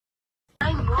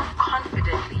move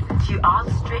confidently to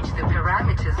outstretch the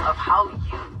parameters of how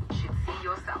you should see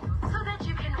yourself so that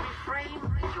you can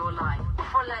reframe your life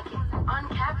for lacking on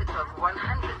Capital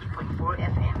 100.4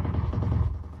 FM.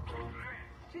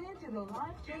 Tune into the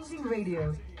life-changing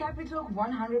radio, Capital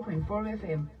 100.4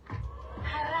 FM.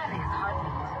 Harare's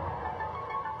heartbeat.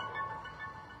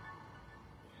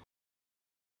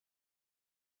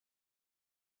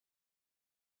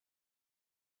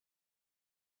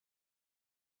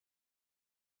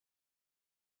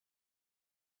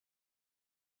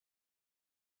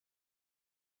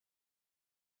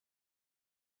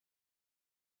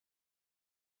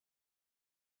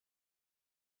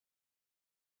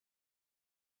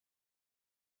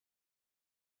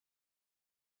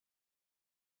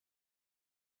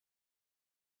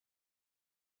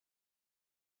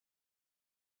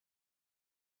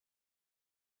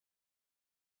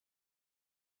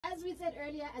 As we said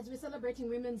earlier, as we're celebrating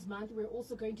Women's Month, we're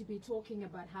also going to be talking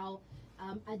about how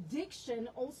addiction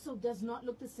also does not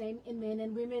look the same in men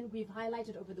and women. We've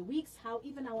highlighted over the weeks how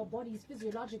even our bodies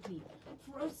physiologically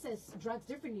process drugs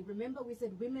differently. Remember, we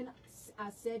said women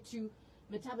are said to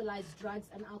metabolize drugs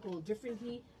and alcohol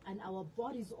differently, and our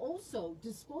bodies also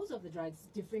dispose of the drugs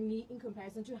differently in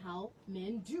comparison to how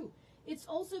men do. It's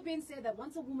also been said that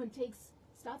once a woman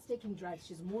starts taking drugs,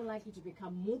 she's more likely to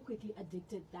become more quickly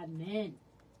addicted than men.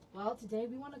 Well, today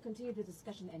we want to continue the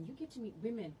discussion, and you get to meet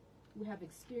women who have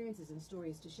experiences and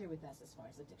stories to share with us as far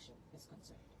as addiction is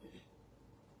concerned.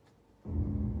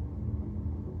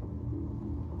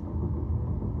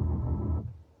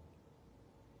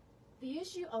 The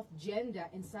issue of gender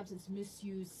and substance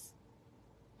misuse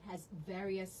has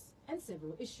various and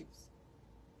several issues.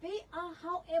 They are,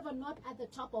 however, not at the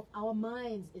top of our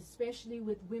minds, especially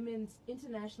with Women's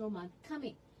International Month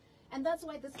coming. And that's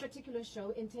why this particular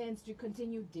show intends to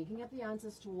continue digging up the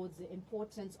answers towards the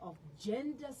importance of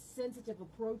gender-sensitive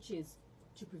approaches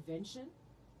to prevention,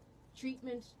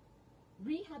 treatment,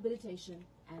 rehabilitation,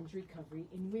 and recovery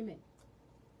in women.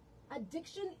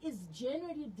 Addiction is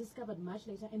generally discovered much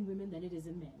later in women than it is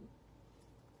in men.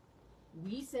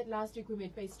 We said last week women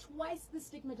face twice the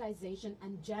stigmatization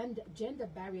and gender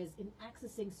barriers in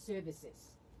accessing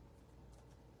services.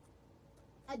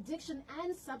 Addiction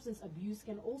and substance abuse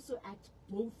can also act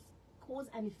both cause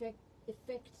and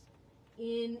effect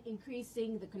in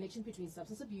increasing the connection between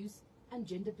substance abuse and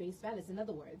gender-based violence. In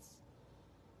other words,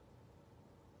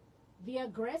 the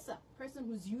aggressor, person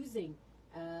who's using,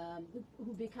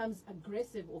 who becomes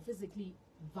aggressive or physically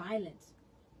violent,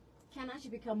 can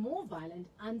actually become more violent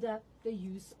under the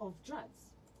use of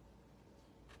drugs,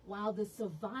 while the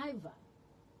survivor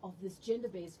of this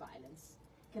gender-based violence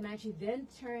can actually then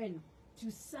turn to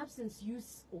substance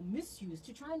use or misuse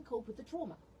to try and cope with the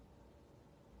trauma.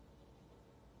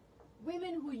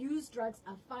 Women who use drugs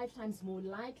are 5 times more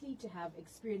likely to have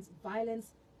experienced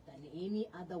violence than any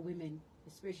other women,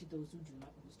 especially those who do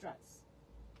not use drugs.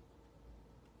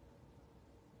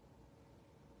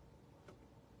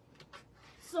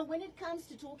 So when it comes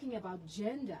to talking about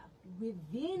gender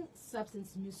within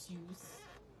substance misuse,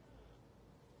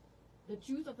 the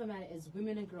truth of the matter is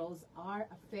women and girls are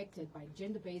affected by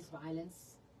gender-based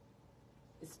violence,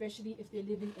 especially if they're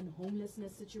living in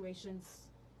homelessness situations,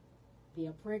 they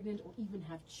are pregnant, or even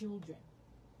have children.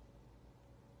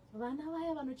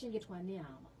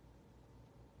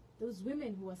 Those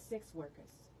women who are sex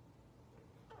workers,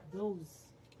 those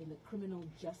in the criminal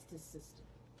justice system.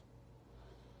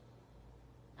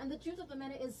 And the truth of the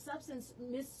matter is substance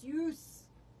misuse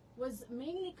was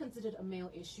mainly considered a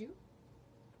male issue.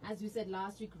 As we said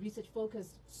last week, research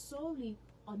focused solely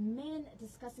on men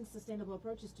discussing sustainable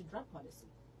approaches to drug policy.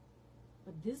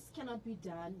 But this cannot be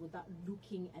done without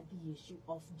looking at the issue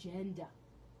of gender.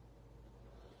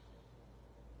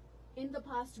 In the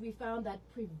past, we found that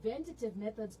preventative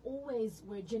methods always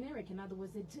were generic. In other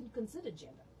words, they didn't consider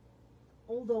gender,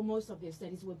 although most of their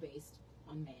studies were based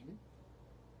on men.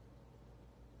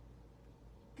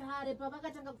 Kare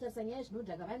pavakatanga kutarisa nyaya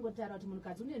zvinodhaka vaingotaura kuti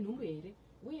munhukadzi une nhumbu here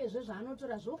uyezve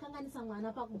zvaanotora zvokanganisa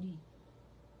mwana pakudii.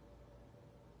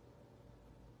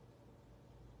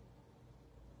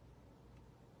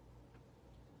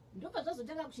 Ndobva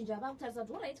zvazotanga kuchinja vakutarisa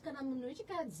kuti alright, kana munhu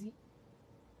wechikadzi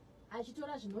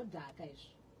achitora zvinodhaka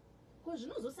izvi, ko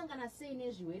zvinozosangana sei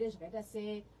nezvirwere zvakaita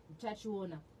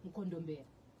seutachiona mukondombera.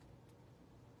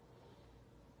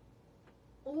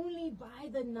 Only by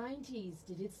the 90s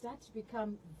did it start to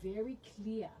become very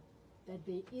clear that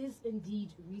there is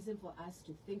indeed reason for us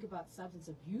to think about substance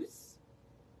abuse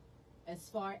as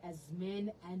far as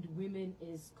men and women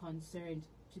is concerned,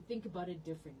 to think about it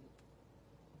differently.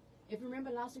 If you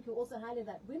remember last week, we also highlighted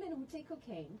that women who take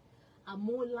cocaine are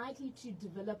more likely to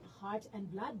develop heart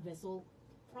and blood vessel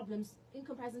problems in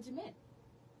comparison to men.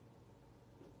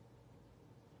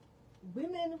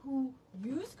 Women who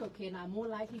use cocaine are more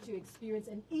likely to experience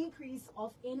an increase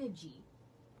of energy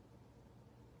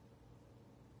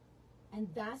and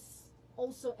thus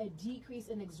also a decrease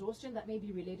in exhaustion that may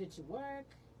be related to work,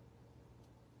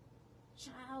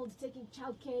 taking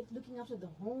childcare, looking after the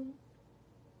home,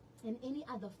 and any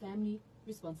other family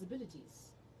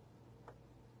responsibilities.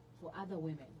 For other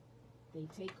women, they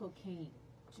take cocaine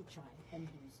to try and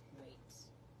lose weight.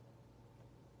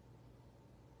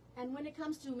 And when it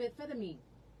comes to methamphetamine,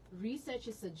 research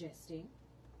is suggesting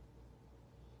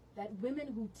that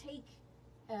women who take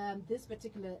this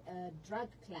particular drug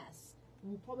class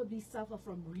will probably suffer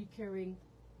from recurring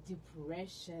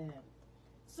depression.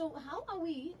 So how are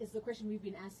we, is the question we've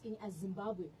been asking as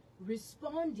Zimbabwe,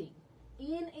 responding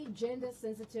in a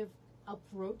gender-sensitive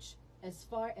approach as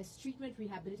far as treatment,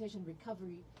 rehabilitation,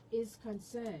 recovery is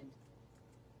concerned?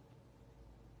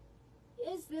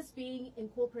 Is this being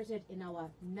incorporated in our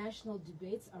national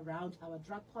debates around our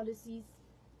drug policies,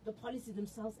 the policies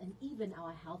themselves, and even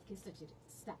our healthcare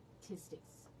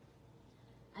statistics?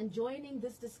 And joining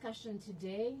this discussion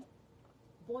today,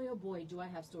 boy oh boy, do I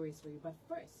have stories for you. But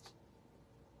first,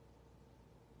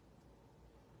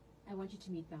 I want you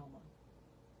to meet Thelma.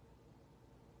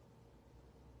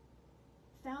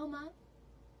 Thelma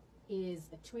is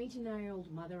a 29-year-old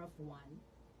mother of one.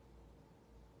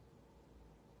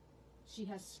 She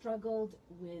has struggled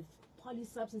with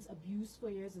polysubstance abuse for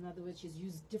years. In other words, she's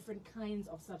used different kinds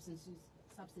of substances.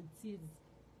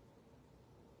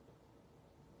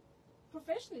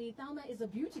 Professionally, Thelma is a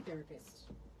beauty therapist.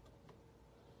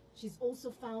 She's also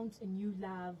found a new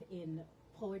love in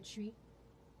poetry.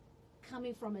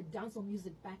 Coming from a dancehall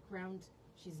music background,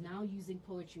 she's now using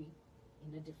poetry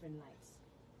in a different light.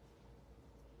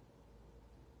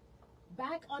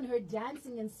 Back on her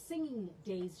dancing and singing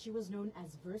days, she was known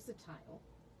as versatile.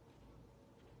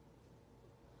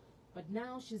 But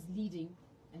now she's leading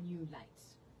a new light.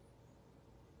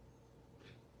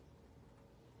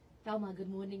 Thelma, good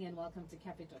morning and welcome to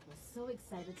Capital. We're so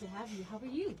excited to have you. How are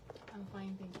you? I'm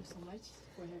fine, thank you so much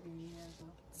for having me here as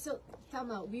well. So,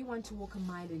 Thelma, we want to walk a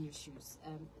mile in your shoes.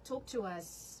 Talk to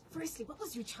us. Firstly, what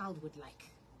was your childhood like?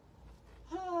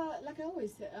 Like I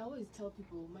always tell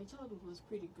people, my childhood was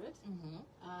pretty good. Mm-hmm.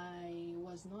 I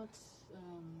was not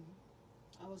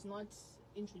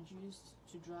introduced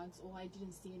to drugs, or I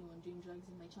didn't see anyone doing drugs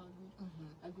in my childhood.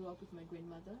 Mm-hmm. I grew up with my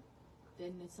grandmother.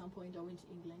 Then at some point I went to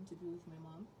England to be with my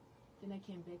mom. Then I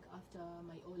came back after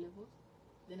my O levels.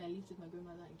 Then I lived with my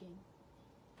grandmother again.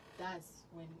 That's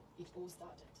when it all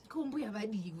started.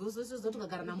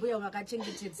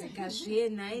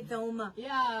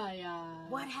 Yeah.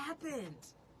 What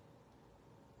happened?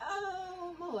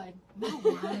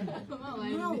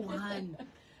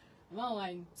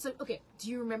 Mawan. So, okay, do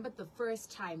you remember the first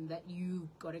time that you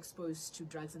got exposed to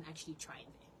drugs and actually tried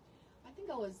them? I think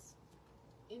I was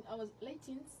late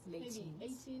teens, Late maybe teens.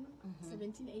 18,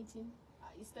 17, 18.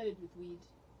 I started with weed.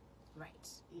 Right.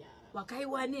 Yeah.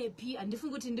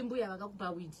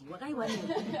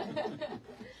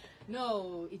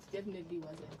 No, it definitely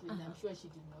wasn't. And I'm sure she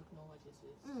did not know what it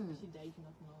was. She died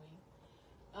not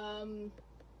knowing.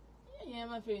 Yeah,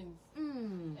 my friends.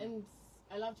 And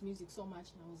I loved music so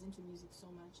much, and I was into music so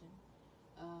much, and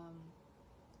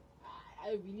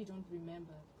I really don't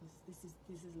remember, because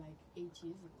this is like 8 years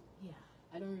ago. Yeah.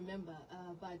 I don't remember,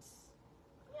 but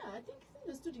yeah, I think in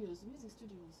the studios, music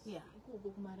studios. Yeah.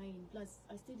 Plus,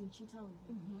 I stayed in Chi-town,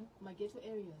 my ghetto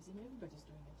areas, and everybody's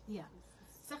doing it. Yeah.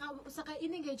 Saka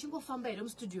ininge chingofamba ere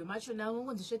studio macho na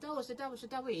ngonzi shetawo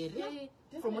here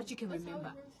from what you can That's how it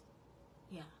remember. works.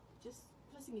 Yeah. Just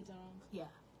passing it around. Yeah.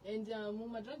 And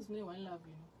my drugs, me one love,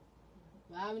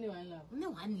 I mean, one love.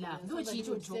 No one love. No Somebody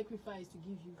would chito. sacrifice to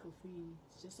give you for free,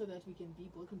 just so that we can be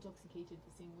both intoxicated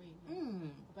the same way.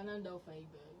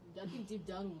 I think deep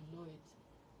down we know it.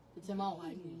 It's a you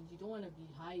don't want to be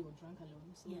high or drunk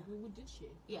alone, so Yeah. we would do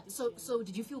shit. Yeah. We did So share. so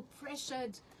did you feel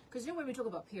pressured? Because you know when we talk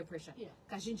about peer pressure, Yeah.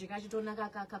 but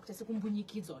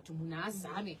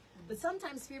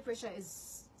sometimes peer pressure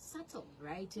is subtle,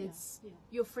 right? It's yeah.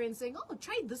 your friend saying, "Oh,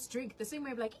 try this drink." The same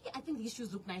way, like, "Hey, I think these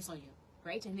shoes look nice on you,"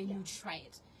 right? And then you try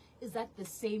it. Is that the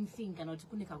same thing? Yeah,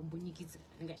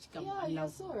 you're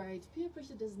so right. Peer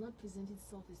pressure does not present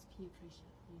itself as peer pressure,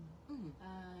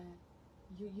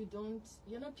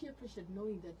 you're not peer pressured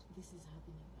knowing that this is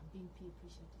happening. I'm being peer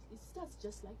pressured. It starts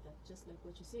just like that, just like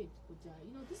what you said. But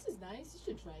this is nice. You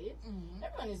should try it.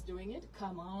 Everyone is doing it.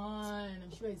 Come on,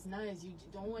 I'm sure it's nice.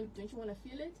 Don't you want to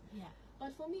feel it? Yeah.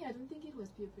 But for me, I don't think it was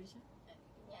peer pressure.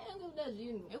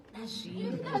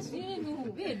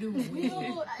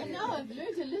 Now I've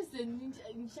learned to listen.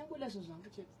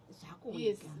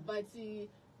 Yes, but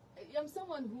I'm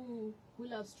someone who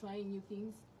loves trying new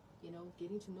things,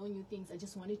 getting to know new things. I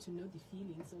just wanted to know the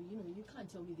feeling. So, you can't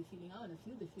tell me the feeling. I want to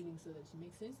feel the feeling so that it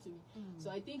makes sense to me. So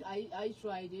I think I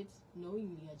tried it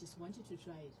knowingly. I just wanted to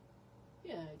try it.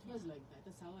 Yeah, it was like that.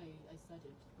 That's how I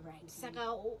started. Right.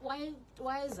 Saka, why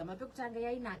is Zamapekutanga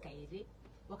yainaka ere?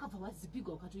 Wakabva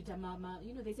wazipiga ukatuita mama.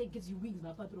 They say it gives you wings.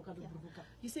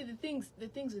 You see, the things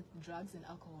with drugs and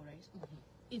alcohol, right?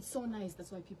 It's so nice.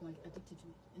 That's why people are addicted to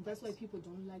it. And that's why people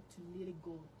don't like to let it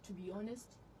go. To be honest,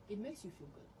 it makes you feel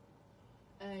good.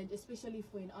 And especially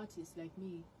for an artist like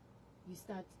me, you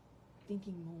start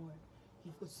thinking more.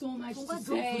 You've got so much to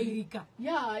say.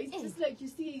 Yeah, it's just like you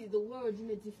see the world in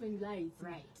a different light.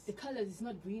 Right. The colors is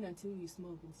not green until you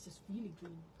smoke. It's just really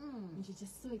green. And you're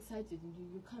just so excited and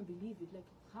you can't believe it. Like,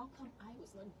 how come I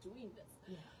was not doing this?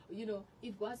 Yeah.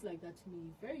 It was like that to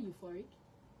me. Very euphoric.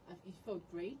 It felt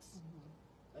great.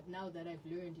 But now that I've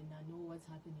learned and I know what's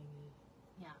happening.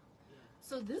 Yeah.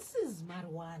 So this is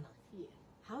marijuana. Yeah.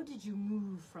 How did you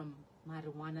move from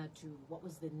marijuana to what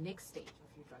was the next stage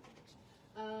of your drug addiction?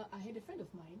 I had a friend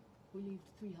of mine who lived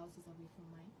 3 houses away from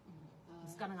mine.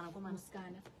 Muskana.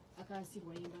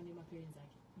 Akasirwa imba nemaparents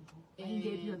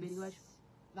ake.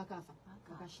 Vakafa.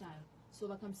 Vakashaya. So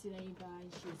vakamusira imba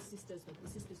and she had sisters, but the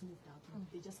sisters moved out.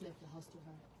 They just left the house to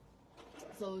her.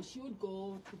 So she would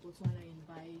go to Botswana and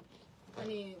buy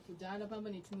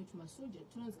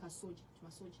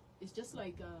it's just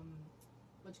like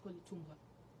what you call it, tumba.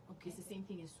 Okay. It's the same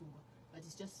thing as sumba, but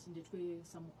it's just in the way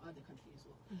some other countries as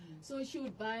well. So she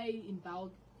would buy in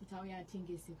bulk.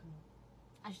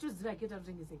 I should like it.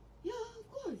 Yeah, of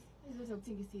course. But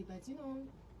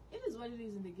it is what it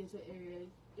is in the ghetto area.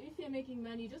 If you're making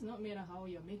money, it does not matter how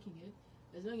you're making it,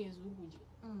 as long as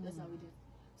that's how we did.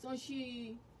 So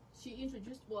she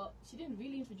introduced, she didn't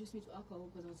really introduce me to alcohol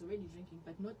because I was already drinking,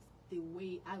 but not the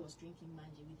way I was drinking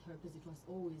manje with her, because it was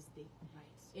always there.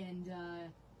 Right. And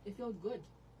it felt good.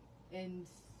 And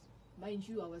mind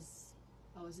you, I was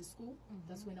at school.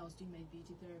 That's when I was doing my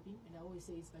beauty therapy, and I always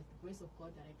say it's by the grace of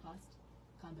God that I passed.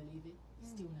 Can't believe it.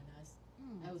 Still not us.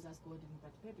 I always ask God, but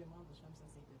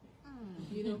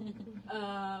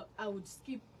I would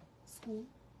skip school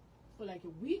for like a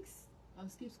week. I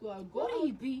would skip school. I would go out.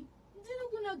 My friends.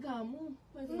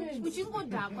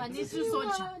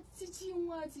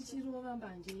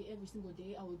 Every single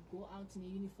day I would go out in a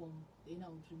uniform. Then I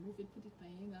would remove it, put it by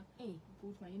hanger,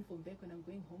 put my uniform back when I'm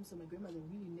going home. So my grandmother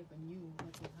really never knew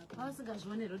what would happen.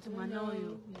 No,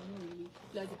 really.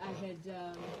 Like I had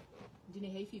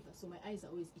hay fever, so my eyes are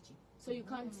always itching. So you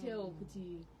can't tell.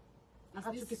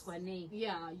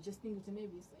 Yeah, you just think it's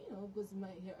maybe, because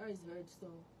her eyes hurt. So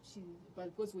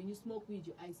but because when you smoke weed,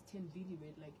 your eyes turn really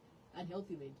red, like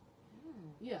unhealthy red.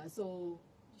 Yeah, so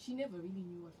she never really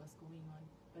knew what was going on.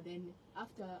 But then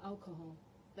after alcohol,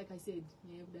 like I said,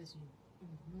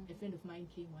 a friend of mine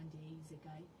came one day. He's a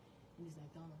guy, and he's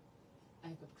like, "Donna,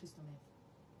 I got crystal meth.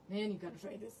 Man, you gotta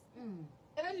try this."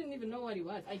 And I didn't even know what it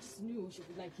was. I just knew,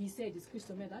 he said it's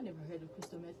crystal meth. I never heard of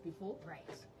crystal meth before. Right.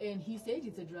 And he said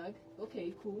it's a drug.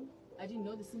 Okay, cool. I didn't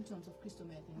know the symptoms of crystal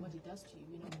meth and what it does to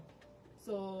you,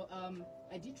 So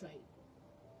I did try it.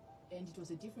 And it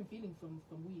was a different feeling from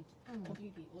weed,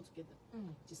 completely altogether.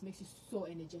 It just makes you so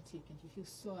energetic and you feel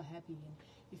so happy and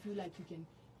you feel like you can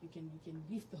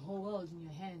lift the whole world in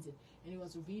your hands, and it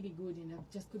was really good, and I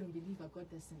just couldn't believe I got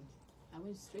this, and I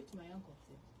went straight to my uncle and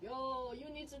said, "Yo, you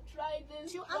need to try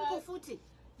this." Your uncle Futi?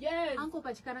 Yes. Uncle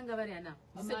Pachikaranga Variana.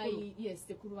 Yes,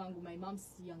 Sekuru Wangu, my mom's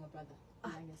younger brother,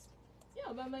 youngest.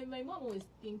 Yeah, but my mom always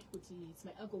think it's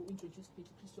my uncle who introduced me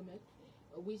to crystal meth,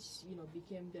 which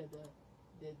became the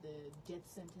death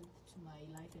sentence to my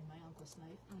life and my uncle's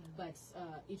life. But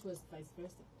it was vice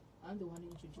versa. I'm the one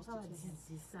who introduced it to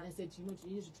him. I said, you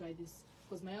need to try this,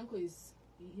 because my uncle is,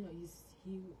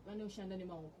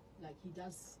 like he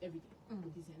does everything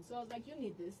with his hands. So I was like, you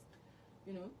need this,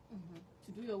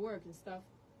 to do your work and stuff.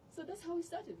 So that's how we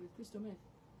started with crystal meth.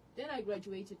 Then I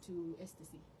graduated to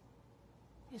ecstasy.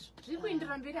 Yes. She went.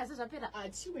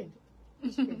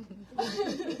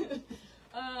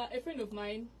 A friend of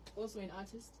mine, also an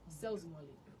artist, sells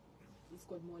Molly. It's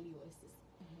called Molly or ecstasy.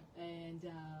 And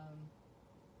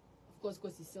of course,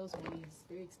 because he sells Molly, it's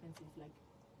very expensive. Like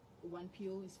one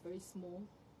pill is very small.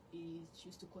 It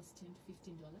used to cost $10 to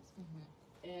 $15,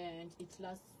 and it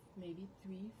lasts maybe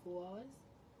 3-4 hours.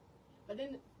 But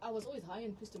then I was always high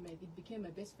on crystal meth. It became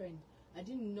my best friend. I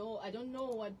don't know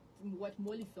what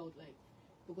Molly felt like,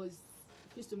 because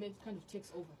crystal meth kind of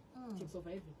takes over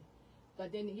everything. But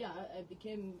then, yeah,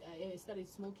 I started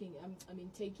smoking,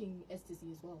 taking ecstasy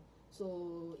as well.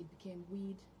 So it became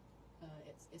weed,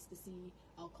 ecstasy,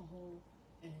 alcohol,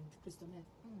 and crystal meth.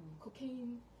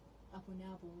 Cocaine, apple,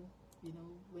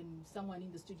 when someone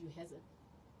in the studio has it,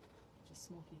 just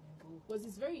smoke it and go. Because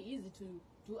it's very easy to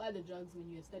do other drugs when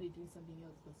you have started doing something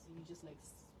else, because you just like,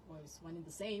 well, it's one and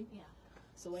the same. Yeah.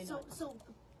 So why not? So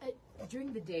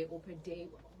during the day or per day,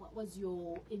 what was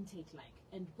your intake like?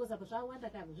 And because I wonder,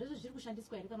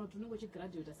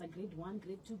 graduate as a grade 1,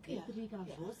 grade 2, grade 3, kind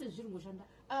of process.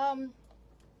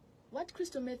 What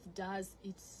crystal meth does,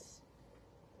 it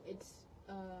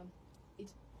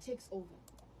takes over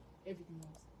everything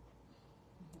else.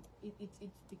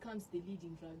 It becomes the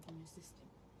leading drug in your system.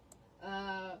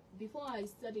 Before I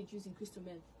started using crystal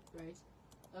meth, right,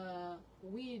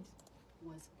 weed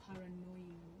was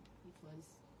paranoid.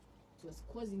 It was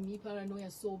causing me paranoia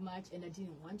so much, and I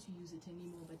didn't want to use it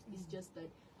anymore. But it's just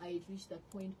that I had reached that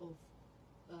point of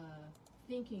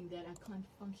thinking that I can't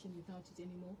function without it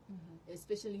anymore.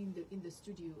 Especially in the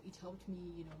studio, it helped me,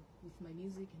 with my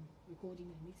music and recording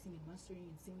and mixing and mastering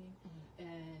and singing.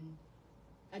 And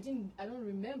I don't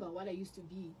remember what I used to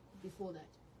be before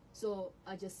that. So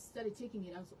I just started taking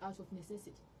it out of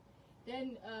necessity.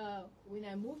 Then when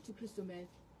I moved to crystal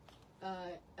meth,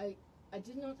 I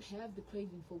did not have the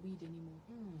craving for weed anymore,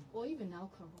 or even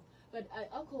alcohol. But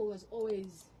alcohol was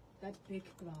always that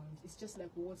background. It's just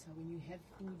like water. When you have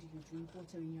food, you drink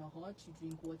water. In your heart, you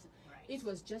drink water. Right. It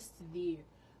was just there.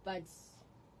 But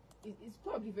it's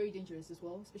probably very dangerous as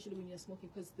well, especially when you're smoking,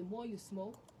 because the more you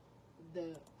smoke,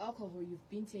 the alcohol you've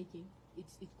been taking,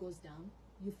 it goes down.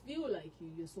 You feel like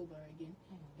you're sober again,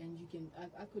 and you can.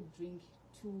 I could drink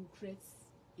 2 crates.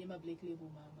 Yema Black Label,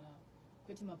 mama.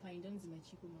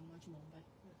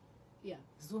 Yeah.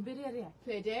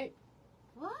 Per day.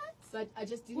 What? But I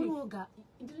just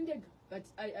didn't. But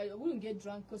I wouldn't get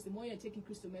drunk, because the more you're taking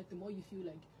crystal meth, the more you feel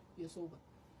like you're sober.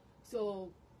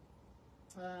 So.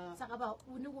 Yeah.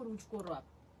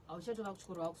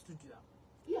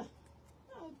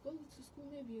 I would go to school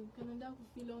maybe.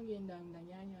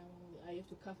 I have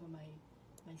to cover my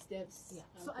steps. Yeah.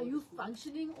 So are you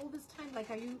functioning all this time? Like,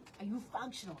 are you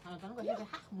functional? Yeah.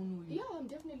 Yeah, I'm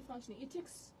definitely functioning. It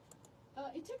takes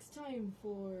time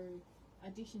for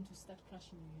addiction to start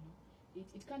crushing you.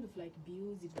 It kind of like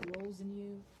builds, it grows in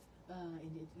you,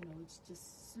 and it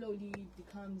just slowly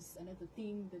becomes another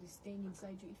thing that is staying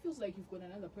inside you. It feels like you've got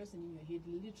another person in your head,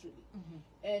 literally.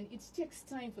 And it takes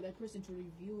time for that person to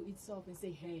review itself and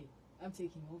say, hey, I'm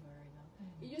taking over right now.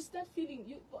 You start feeling,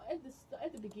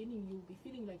 at the beginning, you'll be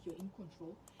feeling like you're in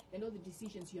control, and all the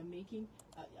decisions you're making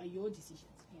are your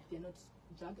decisions. They're not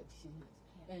drug decisions.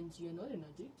 And you're not an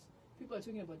addict. People are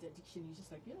talking about addiction. You're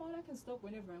just like, you know what, I can stop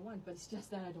whenever I want, but it's just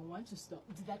that I don't want to stop.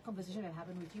 Did that conversation that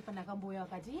happened with you?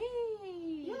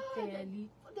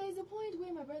 There's a point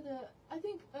where my brother, I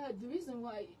think the reason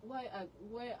why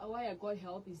I got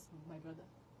help is my brother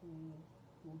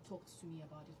who talked to me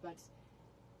about it. But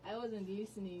I wasn't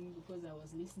listening because I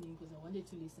was listening because I wanted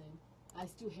to listen. I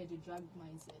still had a drug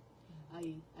mindset.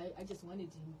 I just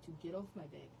wanted him to get off my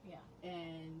back. Yeah.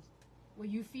 And were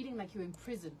you feeling like you were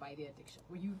imprisoned by the addiction?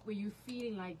 Were you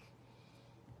feeling like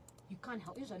you can't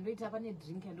help? Yeah.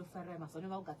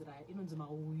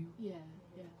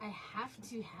 I have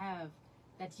to have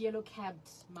that yellow capped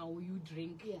Mauyu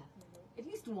drink. Yeah. At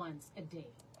least once a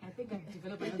day. I think I've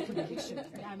developed an addiction.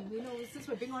 Since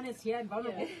we're being honest here and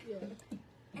vulnerable. Yeah.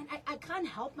 And I can't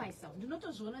help myself. Do not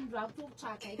just run and drop to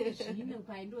check. Yeah.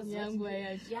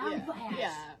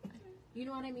 You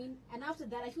know what I mean? And after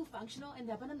that, I feel functional, and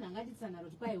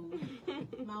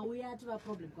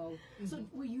so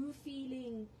were you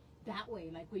feeling that way?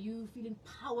 Like, were you feeling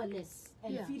powerless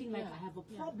and feeling like I have a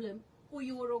problem, or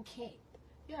you were okay?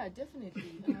 Yeah,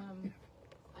 definitely.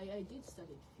 I did start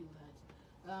to feel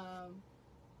that.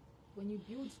 When you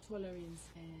build tolerance,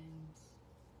 and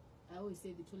I always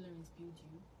say the tolerance builds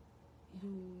you,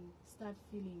 you start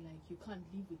feeling like you can't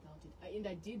live without it. And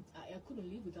I did. I couldn't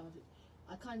live without it.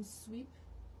 I can't sweep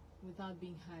without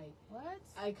being high. What?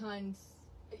 I can't.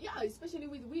 Yeah, especially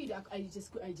with weed, I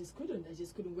just couldn't. I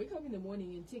just couldn't wake up in the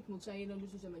morning and take muchayino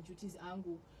to my duties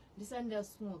angle. Lisanda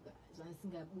smoke.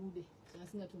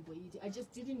 I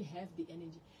just didn't have the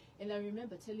energy. And I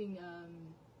remember telling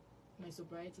my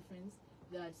sobriety friends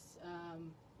that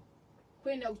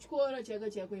when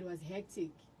it was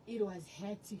hectic. It was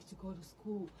hectic to go to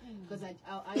school because I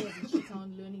was in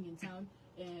Chi-town, learning in town,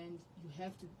 and you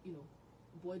have to,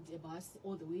 board a bus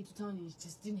all the way to town, and you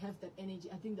just didn't have that energy.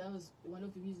 I think that was one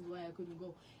of the reasons why I couldn't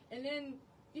go. And then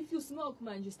if you smoke,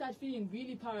 man, you start feeling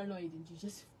really paranoid, and you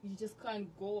just can't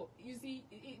go. You see,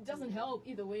 it doesn't help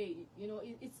either way. You know,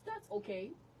 it starts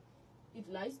okay. It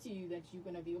lies to you that you're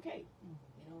gonna be okay.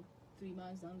 You know, 3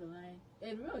 months down the line,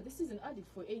 and remember, this is an addict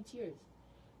for 8 years,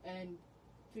 and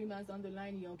 3 months down the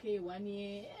line, you're okay. 1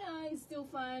 year, yeah, it's still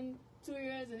fun. 2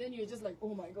 years, and then you're just like,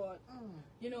 oh my god.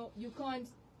 You know, you can't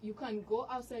go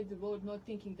outside the road not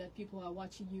thinking that people are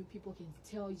watching you. People can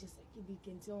tell. You just like, they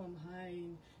can tell I'm high,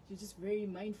 and you're just very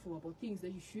mindful about things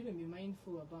that you shouldn't be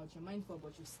mindful about. You're mindful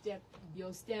about your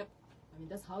step. I mean,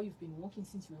 that's how you've been walking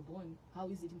since you were born. How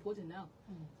is it important now?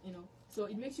 You know, so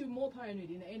it makes you more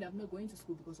paranoid. In the end, I'm not going to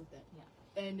school because of that.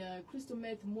 Yeah. And crystal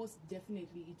meth, most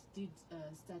definitely, it did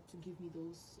start to give me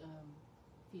those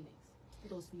feelings.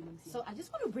 Those feelings. Yeah. So I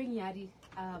just want to bring Yadi,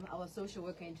 our social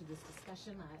worker, into this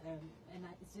discussion.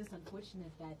 It's just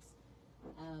unfortunate that,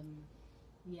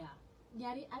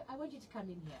 Yadi, I want you to come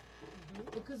in here.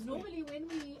 Because normally when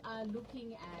we are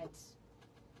looking at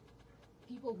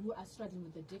people who are struggling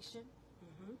with addiction,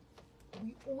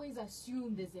 we always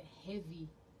assume there's a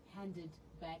heavy-handed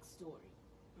backstory,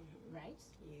 right?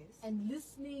 Yes. And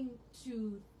listening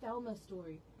to Thelma's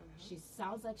story, she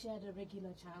sounds like she had a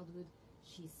regular childhood.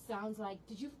 She sounds like,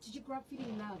 did you grow up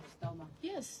feeling loved, Thelma?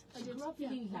 Yes. She grew up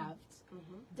feeling loved.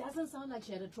 Doesn't sound like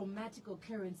she had a traumatic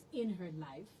occurrence in her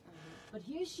life. But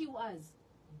here she was,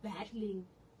 battling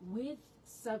with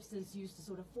substance use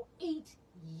disorder for 8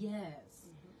 years.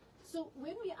 So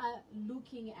when we are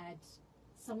looking at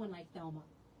someone like Thelma,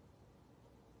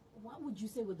 what would you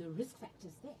say were the risk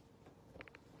factors there?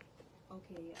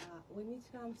 Okay, when it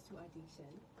comes to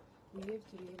addiction, we have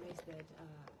to realize that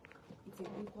it's an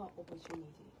equal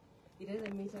opportunity. It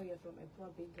doesn't matter you're from a poor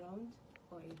background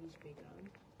or a rich background.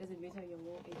 It doesn't matter you're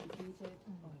more educated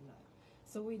or not.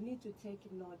 So we need to take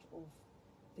note of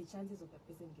the chances of a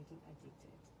person getting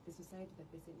addicted, the society the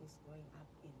person is growing up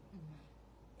in,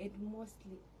 and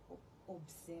mostly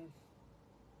observe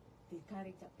the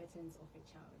character patterns of a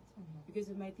child. Because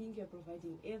you might think you're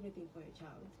providing everything for your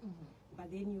child,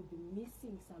 but then you'll be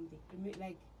missing something.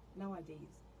 Like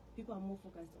nowadays, people are more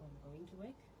focused on going to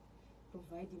work,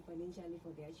 providing financially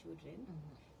for their children.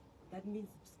 That means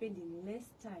spending less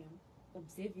time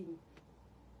observing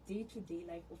day-to-day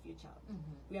life of your child.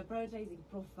 We are prioritizing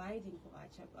providing for our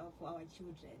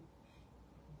children,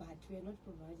 but we are not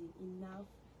providing enough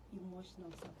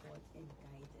emotional support and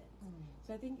guidance.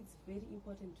 So I think it's very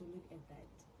important to look at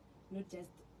that, not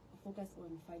just focus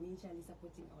on financially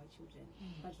supporting our children,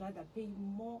 but rather pay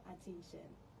more attention.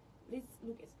 Let's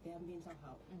look at their mental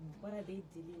health. What are they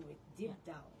dealing with deep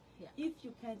down? If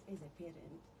you can't, as a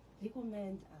parent,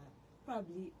 recommend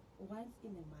probably once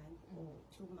in a month or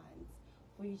 2 months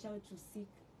for your child to seek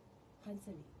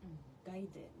counseling,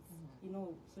 guidance. You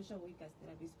know, social workers,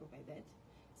 therapists provide that,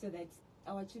 so that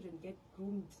our children get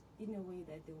groomed in a way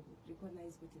that they will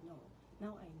recognize, but you know,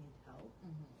 now I need help.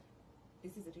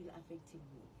 This is really affecting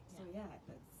me. So that's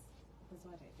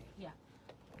what I think. Yeah.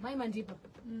 My mandipa.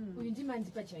 Uyindi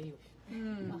mandipa chayo.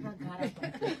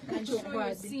 I'm sure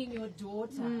you're seeing your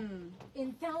daughter.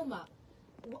 In Thelma,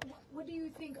 what do you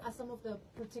think are some of the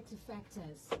protective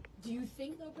factors? Do you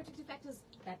think there were protective factors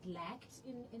that lacked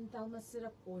in Thelma's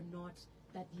setup or not,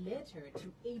 that led her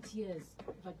to 8 years?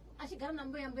 But I think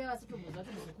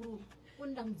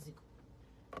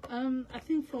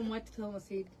from what Thelma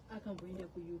said, I can go in the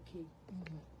UK.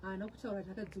 And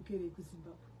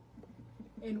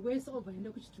and where's over in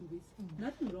the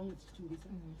nothing wrong with Chitungisa.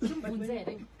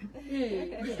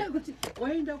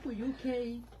 Why in the UK?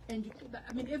 And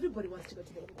I mean, everybody wants to go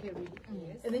to the UK, really.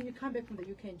 And then you come back from the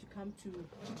UK and you come to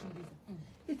Chitungisa.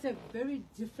 It's a very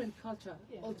different culture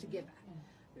altogether.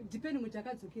 Depending on what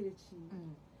life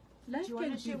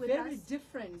can be very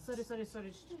different. Sorry to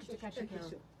catch you,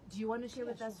 Carol. Do you want to share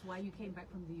with us why you came back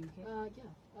from the UK?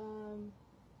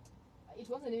 It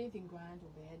wasn't anything grand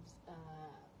or bad.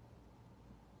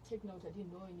 Take note, I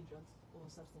didn't know any drugs or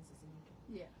substances in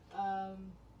UK.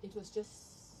 It was just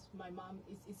my mom.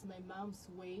 It's my mom's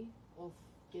way of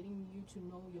getting you to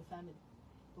know your family.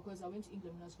 Because I went to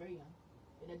England when I was very young,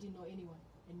 and I didn't know anyone,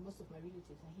 and most of my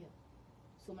relatives are here.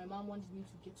 So my mom wanted me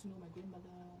to get to know my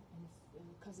grandmother and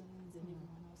cousins and everyone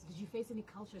else. Did you face any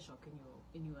culture shock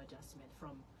in your adjustment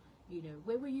from, you know,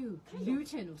 where were you?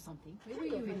 Luton or something? Where were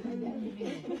you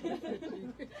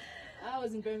in? I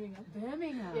was in Birmingham.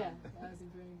 Birmingham? Yeah, I was in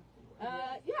Birmingham.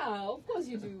 Yeah, of course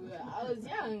you do. I was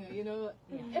young, you know,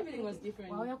 everything was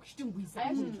different. I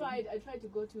actually tried to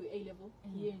go to A level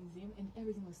here in Zim, and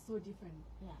everything was so different.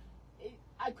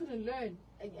 I couldn't learn.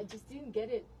 I just didn't get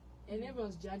it. and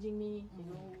everyone's judging me. You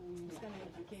know, it's kind of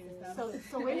educated and stuff.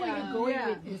 So where were you going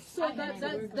with this? So that's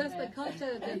the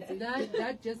culture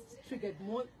that just triggered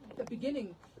more the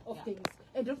beginning of things.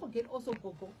 And don't forget also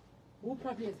Gogo, who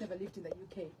probably has never lived in the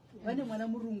UK.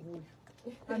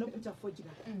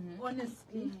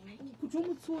 Honestly,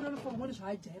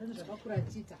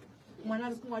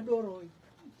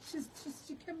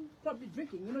 she came probably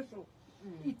drinking, you know. So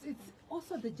it's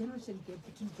also the generation gap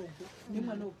between Gogo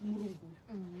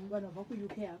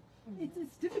and UK.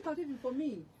 It's difficult even for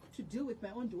me to deal with my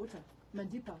own daughter,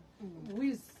 Mandipa, who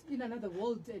is in another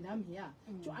world and I'm here,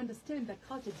 to understand the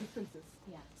culture differences.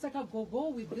 So I go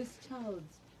with this child,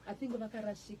 I think of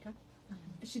Akarashika.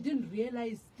 She didn't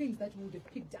realize things that we would have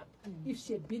picked up if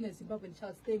she had been a Zimbabwean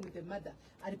child staying with her mother.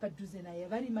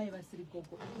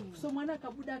 So mwana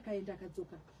kabuda kaenda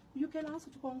kadzoka. You can ask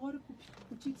to Kongori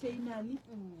kuchite inani.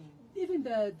 Even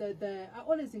the I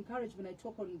always encourage when I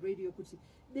talk on radio kuti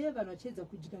never no chedza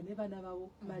kudya never navavo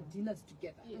dinners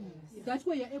together. That's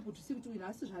where you're able to see kuti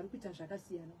inasi zvari kuita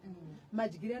zvakasiyana.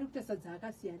 Madyiri ari kuita sadza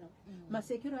akasiyana.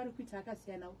 Masekero ari kuita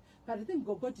akasiyana. But I think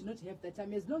Gogo did not have that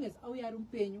time. As long as Auya ari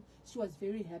mupenyu, she was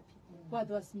very happy. But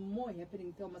there was more happening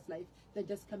in Thelma's life than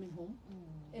just coming home.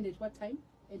 And at what time?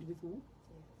 And with who?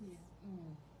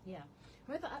 Yeah.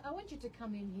 Martha, I want you to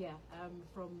come in here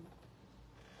from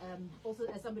also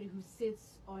as somebody who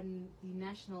sits on the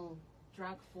National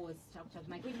Drug Force.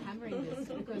 I keep hammering this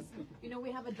because, you know,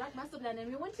 we have a drug master plan and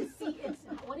we want to see it,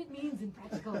 what it means in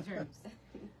practical terms.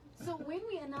 So when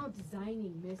we are now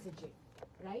designing messaging,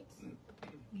 right,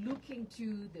 looking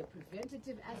to the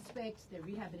preventative aspect, the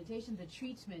rehabilitation, the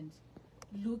treatment,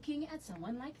 looking at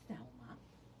someone like Thelma,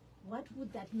 what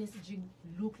would that messaging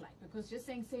look like? Because just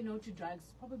saying say no to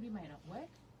drugs probably might not work.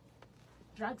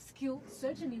 Drug skill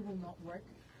certainly will not work.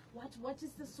 What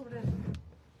is the sort of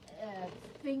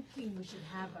thinking we should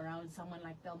have around someone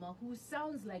like Thelma, who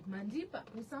sounds like Mandipa,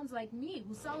 who sounds like me,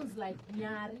 who sounds like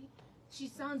Nyari? She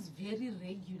sounds very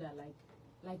regular,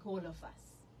 like all of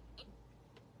us.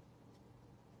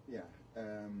 Yeah,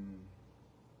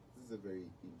 this is a very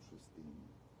interesting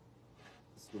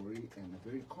story and a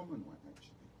very common one,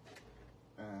 actually.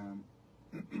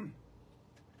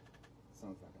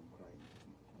 Sounds like I'm crying.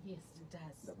 Yes, it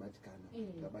does. The Batkana.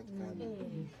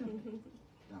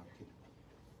 No, okay.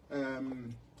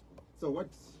 So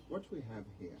what we have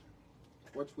here,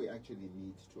 what we actually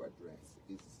need to address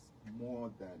is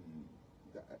more than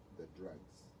the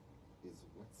drugs, is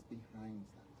what's behind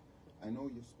that. I know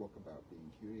you spoke about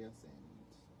being curious and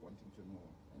wanting to know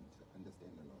and to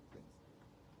understand a lot of things.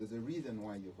 There's a reason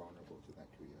why you're vulnerable to that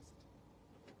curiosity.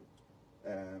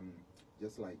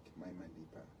 Just like my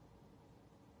Mandipa,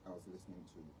 I was listening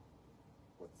to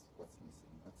what's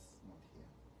missing, what's not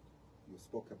here. You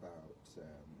spoke about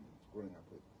growing up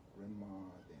with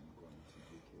grandma, then going to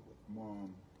UK with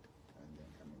mom, and then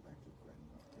coming back to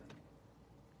grandma.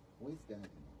 Where's dad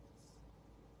in all this?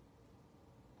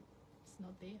 It's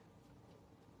not there.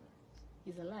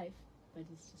 He's alive, but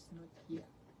he's just not here.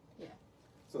 Yeah.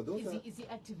 So those is he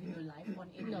active in your life on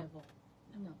any level?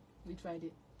 No, we tried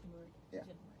it. Didn't work. Yeah.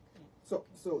 Didn't work. Yeah.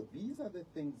 So these are the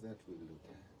things that we look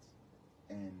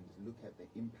at, and look at the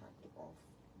impact of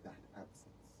that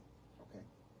absence. Okay.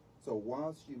 So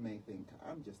whilst you may think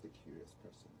I'm just a curious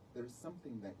person, there is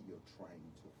something that you're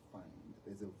trying to find.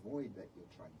 There's a void that you're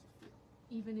trying to fill.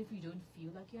 Even if you don't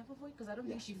feel like you have a void, because I don't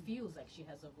think she feels like she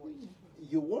has a void.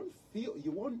 You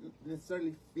won't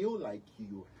necessarily feel like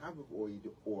you have a void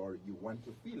or you want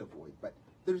to feel a void, but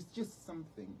there's just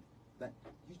something that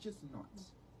you're just not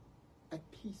at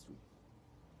peace with.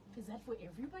 Is that for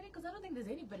everybody? Because I don't think there's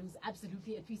anybody who's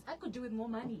absolutely at peace. I could do with more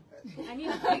money. I need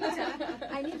Victor.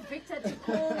 I need Victor to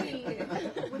call me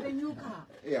with a new car.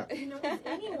 Yeah. You know, is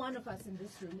any one of us in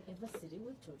this room ever sitting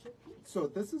with total peace? So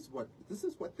this is what this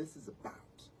is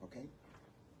about, okay?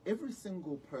 Every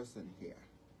single person here,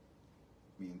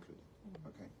 me included,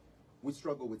 okay? We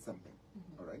struggle with something,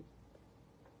 all right?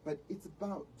 But it's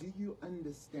about, do you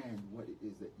understand what it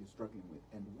is that you're struggling with,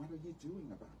 and what are you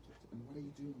doing about it, and what are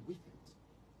you doing with it?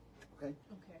 Okay?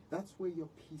 Okay. That's where your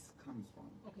peace comes from.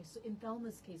 Okay, so in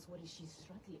Thelma's case, what is she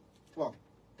struggling with, Well,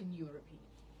 in your opinion?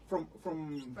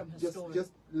 from her just story.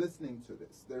 just listening to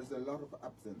this, there's a lot of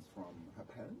absence from her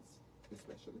parents,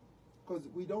 especially, because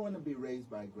we don't want to be raised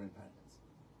by grandparents.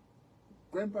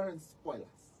 Grandparents spoil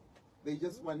us. They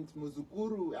just want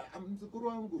muzukuru, muzukuru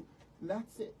wangu.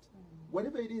 That's it.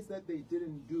 Whatever it is that they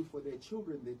didn't do for their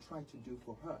children, they try to do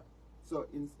for her. So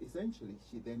essentially,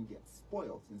 she then gets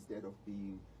spoiled instead of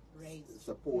being Raised,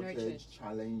 supported, nurtured.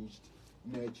 challenged,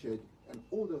 nurtured, and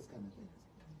all those kind of things.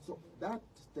 So that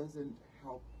doesn't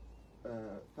help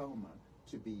Thelma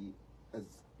to be as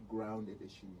grounded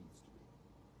as she needs to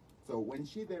be. So when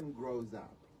she then grows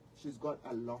up, she's got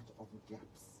a lot of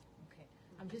gaps. Okay.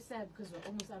 I'm just sad because we're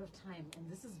almost out of time,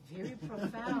 and this is very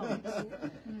profound.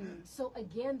 So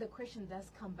again, the question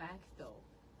does come back, though.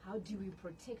 How do we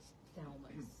protect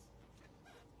Thelmas?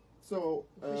 So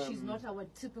Because she's not our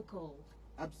typical.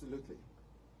 absolutely,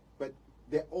 but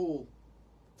they're all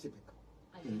typical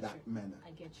I in get that you. manner.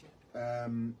 I get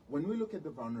you. When we look at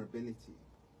the vulnerability,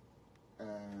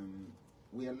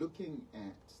 we are looking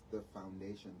at the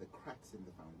foundation, the cracks in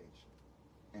the foundation,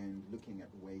 and looking at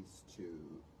ways to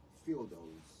fill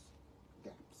those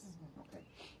gaps. Okay,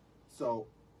 so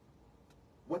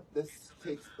what this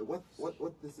takes,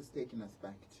 what this is taking us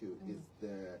back to is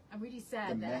the. I'm really the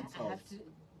sad that I mental- have to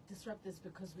disrupt this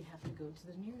because we have to go to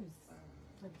the news.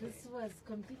 But this was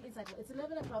complete insightful. It's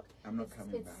 11 o'clock. I'm not It's-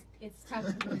 coming it's- back. It's time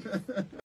to